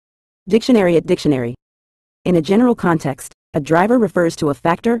Dictionary at dictionary. In a general context, a driver refers to a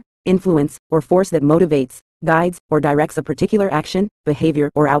factor, influence, or force that motivates, guides, or directs a particular action,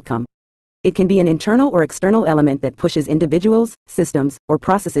 behavior, or outcome. It can be an internal or external element that pushes individuals, systems, or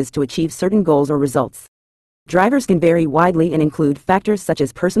processes to achieve certain goals or results. Drivers can vary widely and include factors such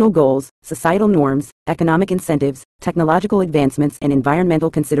as personal goals, societal norms, economic incentives, technological advancements, and environmental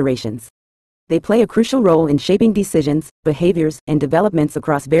considerations. They play a crucial role in shaping decisions, behaviors, and developments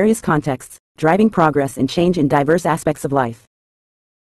across various contexts, driving progress and change in diverse aspects of life.